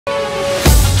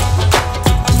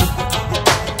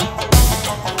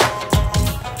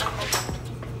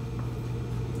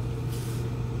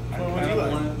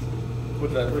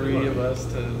the three of us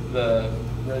to the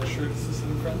red shirts is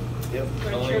in front. Yep.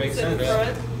 It only makes sense.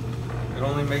 It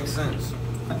only makes sense.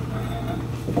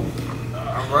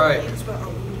 All right.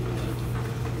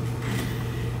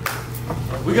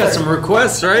 We got some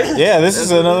requests, right? Yeah, this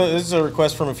is a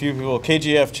request from a few people.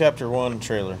 KGF Chapter 1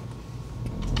 trailer.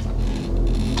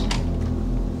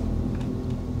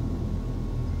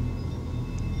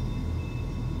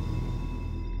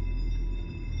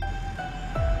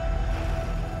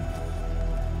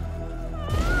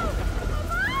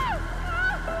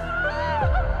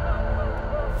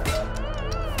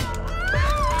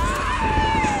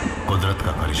 कुदरत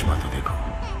का करिश्मा तो देखो,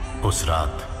 उस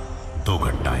रात 2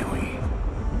 घटनाएं हुई।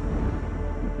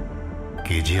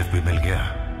 KGF भी मिल गया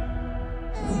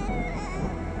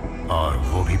और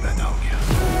वो भी पैदा हो गया।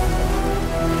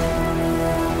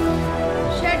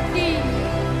 शेट्टी,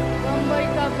 मुंबई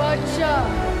का बादशाह।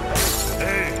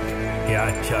 क्या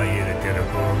चाहिए रे तेरे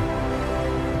को?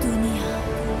 दुनिया।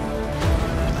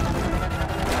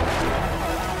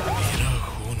 मेरा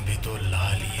खून भी तो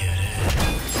लाल ही है रे।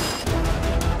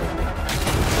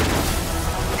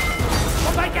 ओ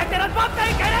भाई क्या तेरा बाप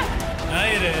नहीं कह रहा?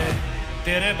 नहीं रे,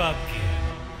 तेरे बाप की है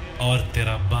और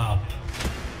तेरा बाप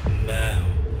मैं हूँ।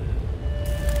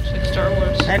 Star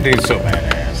Wars. That dude's so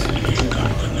badass.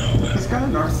 He's kind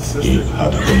of narcissistic.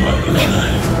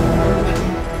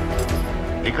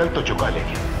 निकल तो चुका,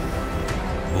 लेकिन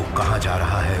वो कहाँ जा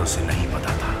रहा है उसे नहीं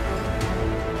पता था।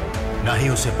 ना ही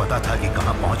उसे पता था कि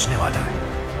कहाँ पहुंचने वाला है।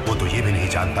 वो तो ये भी नहीं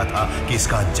जानता था कि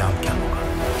इसका अंजाम क्या होगा।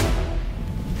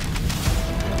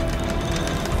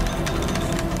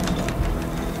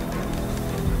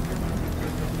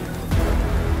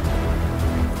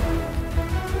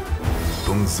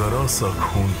 तुम जरा सा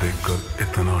खून देखकर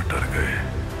इतना डर गए।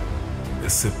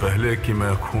 इससे पहले कि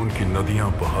मैं खून की नदियां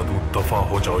बहा दूं, दफा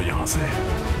हो जाओ यहां से।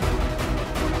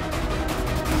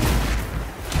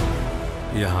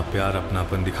 यहाँ प्यार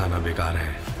अपनापन दिखाना बेकार है।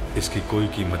 इसकी कोई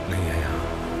कीमत नहीं है यहाँ।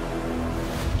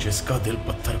 जिसका दिल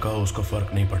पत्थर का हो उसको फर्क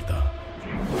नहीं पड़ता।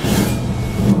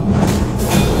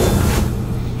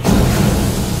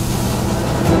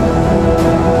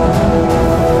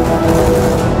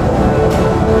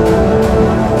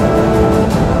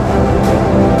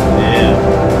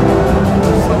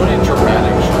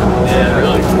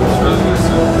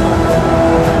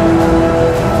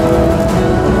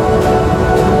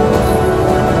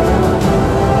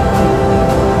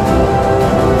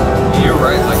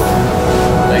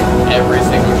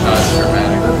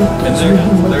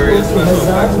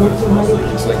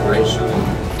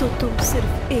 तो तुम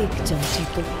सिर्फ एक जंग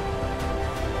जीतोगे।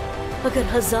 अगर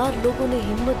 1000 लोगों ने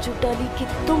हिम्मत जुटा ली कि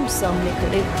तुम सामने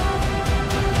खड़े हो,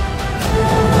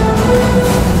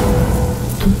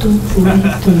 तो तुम पूरी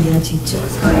दुनिया जीत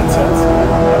जाओगे।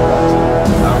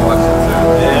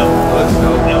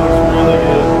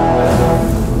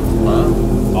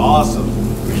 Awesome.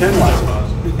 We can watch it.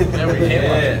 Yeah, we can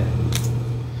watch it.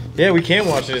 Yeah, we can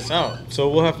watch it. It's out. So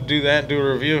we'll have to do that and do a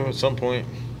review at some point.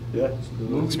 Yeah.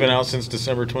 It's been out since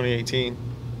December 2018.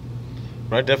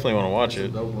 But I definitely want to watch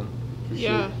it.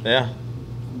 Yeah. Yeah.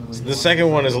 So the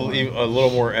second one is a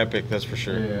little more epic, that's for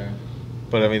sure. Yeah.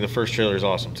 But I mean, the first trailer is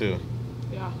awesome too.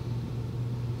 Yeah.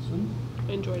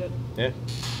 I enjoyed it. Yeah.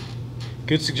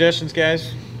 Good suggestions,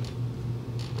 guys.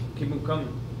 Keep them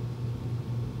coming.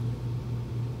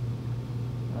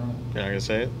 You're not gonna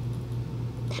say it?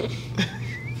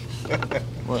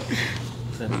 What?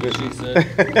 That's what she said.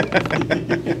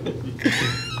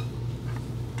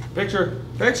 Picture!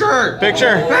 Picture!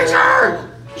 Picture! Picture!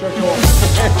 Check it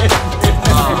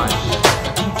out.